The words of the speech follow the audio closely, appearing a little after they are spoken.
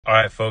All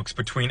right, folks,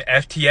 between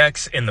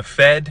FTX and the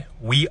Fed,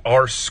 we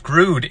are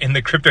screwed in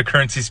the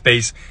cryptocurrency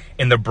space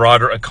in the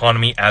broader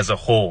economy as a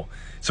whole.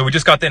 So we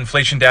just got the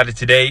inflation data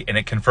today, and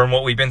it confirmed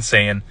what we've been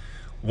saying.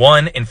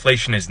 One,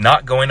 inflation is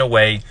not going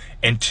away,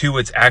 and two,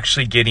 it's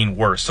actually getting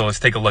worse. So let's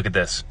take a look at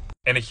this.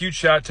 And a huge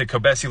shout out to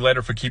Kobesi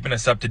Letter for keeping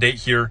us up to date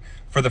here.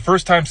 For the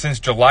first time since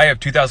July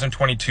of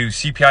 2022,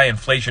 CPI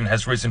inflation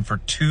has risen for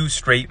 2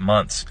 straight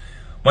months.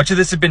 Much of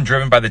this has been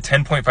driven by the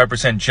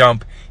 10.5%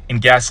 jump in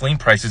gasoline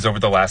prices over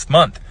the last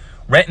month.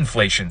 Rent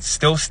inflation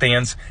still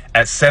stands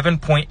at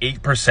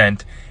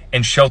 7.8%,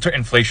 and shelter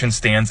inflation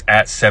stands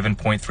at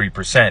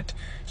 7.3%.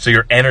 So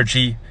your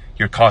energy,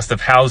 your cost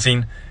of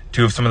housing,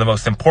 two of some of the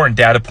most important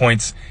data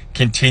points,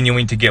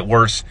 continuing to get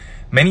worse.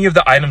 Many of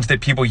the items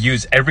that people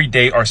use every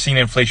day are seeing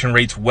inflation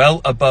rates well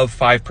above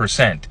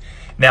 5%.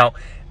 Now,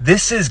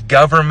 this is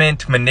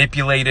government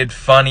manipulated,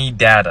 funny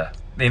data.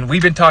 And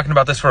we've been talking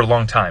about this for a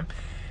long time.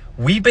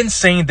 We've been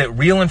saying that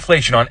real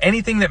inflation on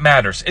anything that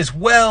matters is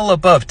well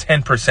above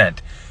 10%,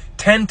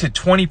 10 to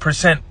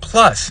 20%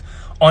 plus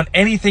on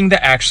anything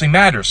that actually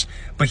matters.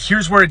 But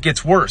here's where it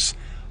gets worse.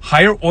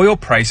 Higher oil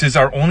prices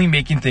are only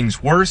making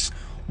things worse.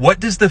 What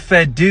does the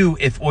Fed do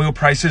if oil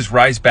prices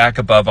rise back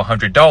above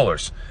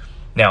 $100?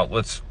 Now,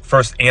 let's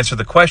first answer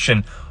the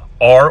question,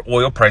 are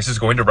oil prices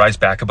going to rise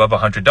back above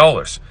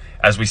 $100?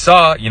 As we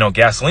saw,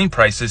 gasoline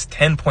prices,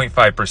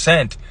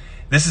 10.5%.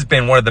 This has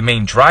been one of the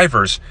main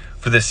drivers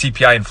for the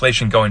CPI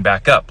inflation going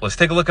back up. Let's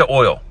take a look at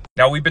oil.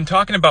 Now, we've been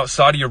talking about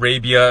Saudi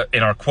Arabia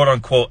and our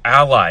quote-unquote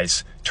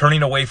allies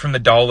turning away from the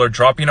dollar,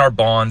 dropping our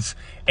bonds,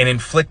 and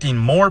inflicting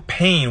more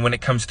pain when it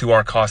comes to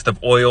our cost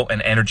of oil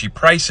and energy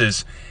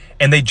prices.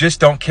 And they just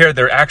don't care.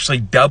 They're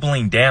actually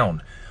doubling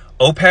down.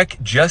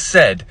 OPEC just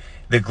said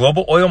the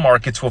global oil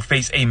markets will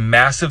face a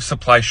massive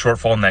supply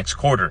shortfall next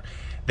quarter.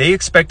 They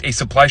expect a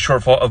supply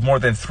shortfall of more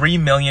than 3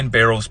 million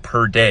barrels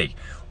per day.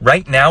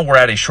 Right now, we're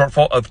at a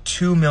shortfall of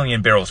 2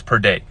 million barrels per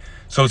day.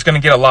 So it's going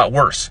to get a lot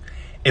worse.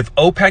 If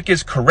OPEC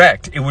is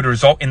correct, it would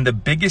result in the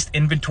biggest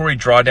inventory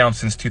drawdown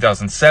since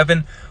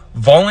 2007.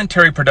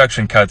 Voluntary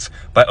production cuts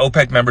by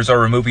OPEC members are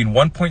removing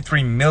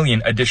 1.3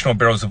 million additional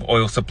barrels of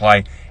oil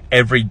supply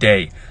every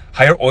day.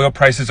 Higher oil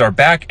prices are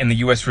back, and the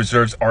U.S.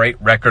 reserves are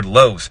at record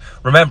lows.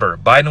 Remember,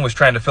 Biden was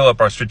trying to fill up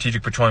our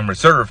strategic petroleum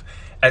reserve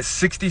at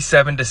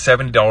 $67 to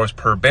 $70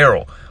 per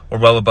barrel. We're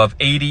well above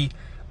 80.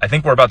 I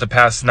think we're about to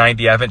pass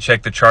 90. I haven't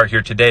checked the chart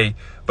here today,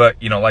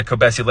 but like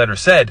Kobesi Letter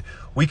said,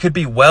 we could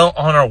be well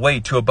on our way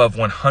to above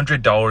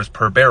 $100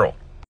 per barrel.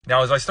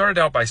 Now, as I started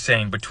out by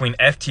saying, between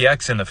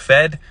FTX and the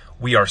Fed,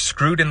 we are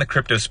screwed in the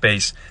crypto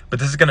space, but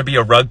this is going to be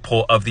a rug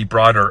pull of the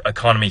broader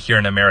economy here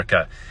in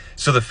America.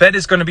 So the Fed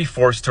is going to be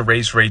forced to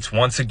raise rates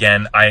once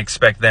again. I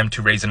expect them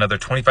to raise another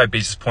 25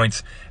 basis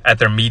points at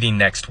their meeting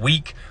next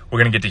week. We're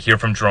going to get to hear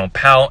from Jerome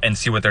Powell and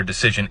see what their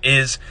decision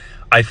is.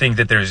 I think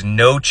that there's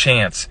no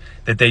chance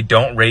that they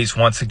don't raise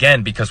once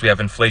again because we have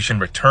inflation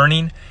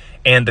returning,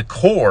 and the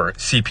core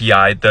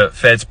CPI, the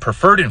Fed's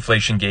preferred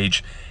inflation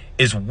gauge,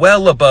 is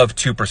well above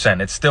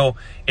 2%.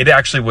 It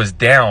actually was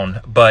down,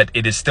 but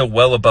it is still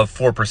well above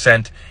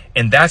 4%.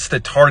 And that's the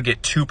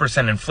target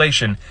 2%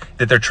 inflation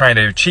that they're trying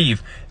to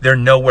achieve. They're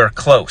nowhere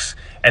close.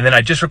 And then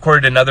I just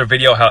recorded another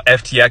video how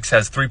FTX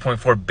has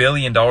 $3.4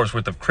 billion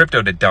worth of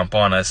crypto to dump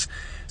on us.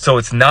 So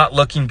it's not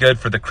looking good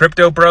for the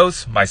crypto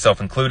bros,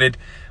 myself included.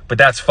 But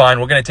that's fine.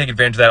 We're going to take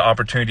advantage of that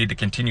opportunity to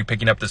continue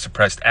picking up the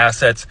suppressed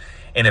assets.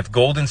 And if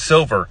gold and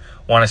silver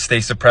want to stay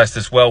suppressed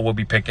as well, we'll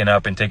be picking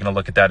up and taking a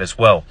look at that as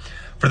well.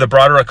 For the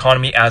broader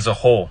economy as a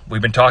whole,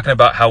 we've been talking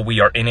about how we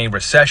are in a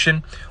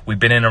recession. We've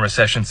been in a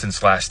recession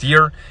since last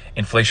year.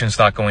 Inflation's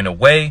not going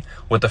away.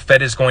 What the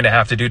Fed is going to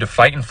have to do to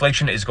fight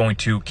inflation is going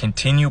to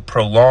continue,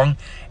 prolong,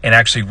 and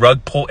actually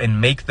rug pull and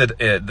make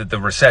the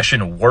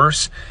recession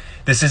worse.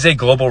 This is a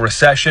global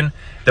recession.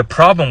 The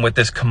problem with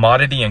this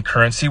commodity and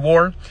currency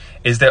war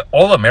is that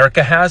all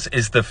America has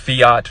is the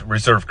fiat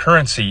reserve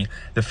currency,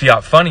 the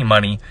fiat funny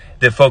money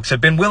that folks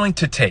have been willing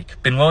to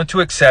take, been willing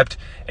to accept,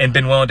 and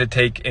been willing to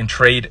take and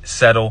trade,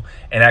 settle,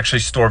 and actually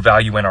store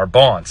value in our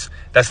bonds.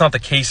 That's not the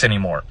case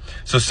anymore.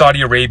 So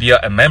Saudi Arabia,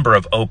 a member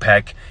of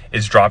OPEC,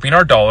 is dropping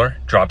our dollar,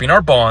 dropping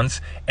our bonds,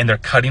 and they're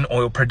cutting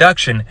oil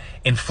production,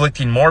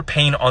 inflicting more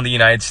pain on the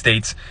United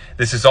States.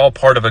 This is all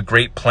part of a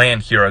great plan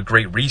here, a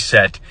great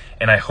reset,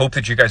 and I hope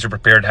that you guys are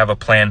prepared to have a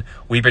plan.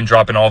 We've been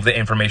dropping all of the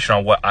information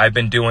on what I've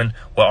been doing,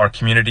 what our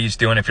community is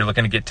doing. If you're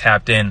looking to get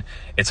tapped in,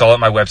 it's all at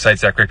my website,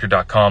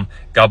 ZachRichter.com.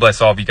 God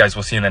bless all of you guys.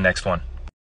 We'll see you in the next one.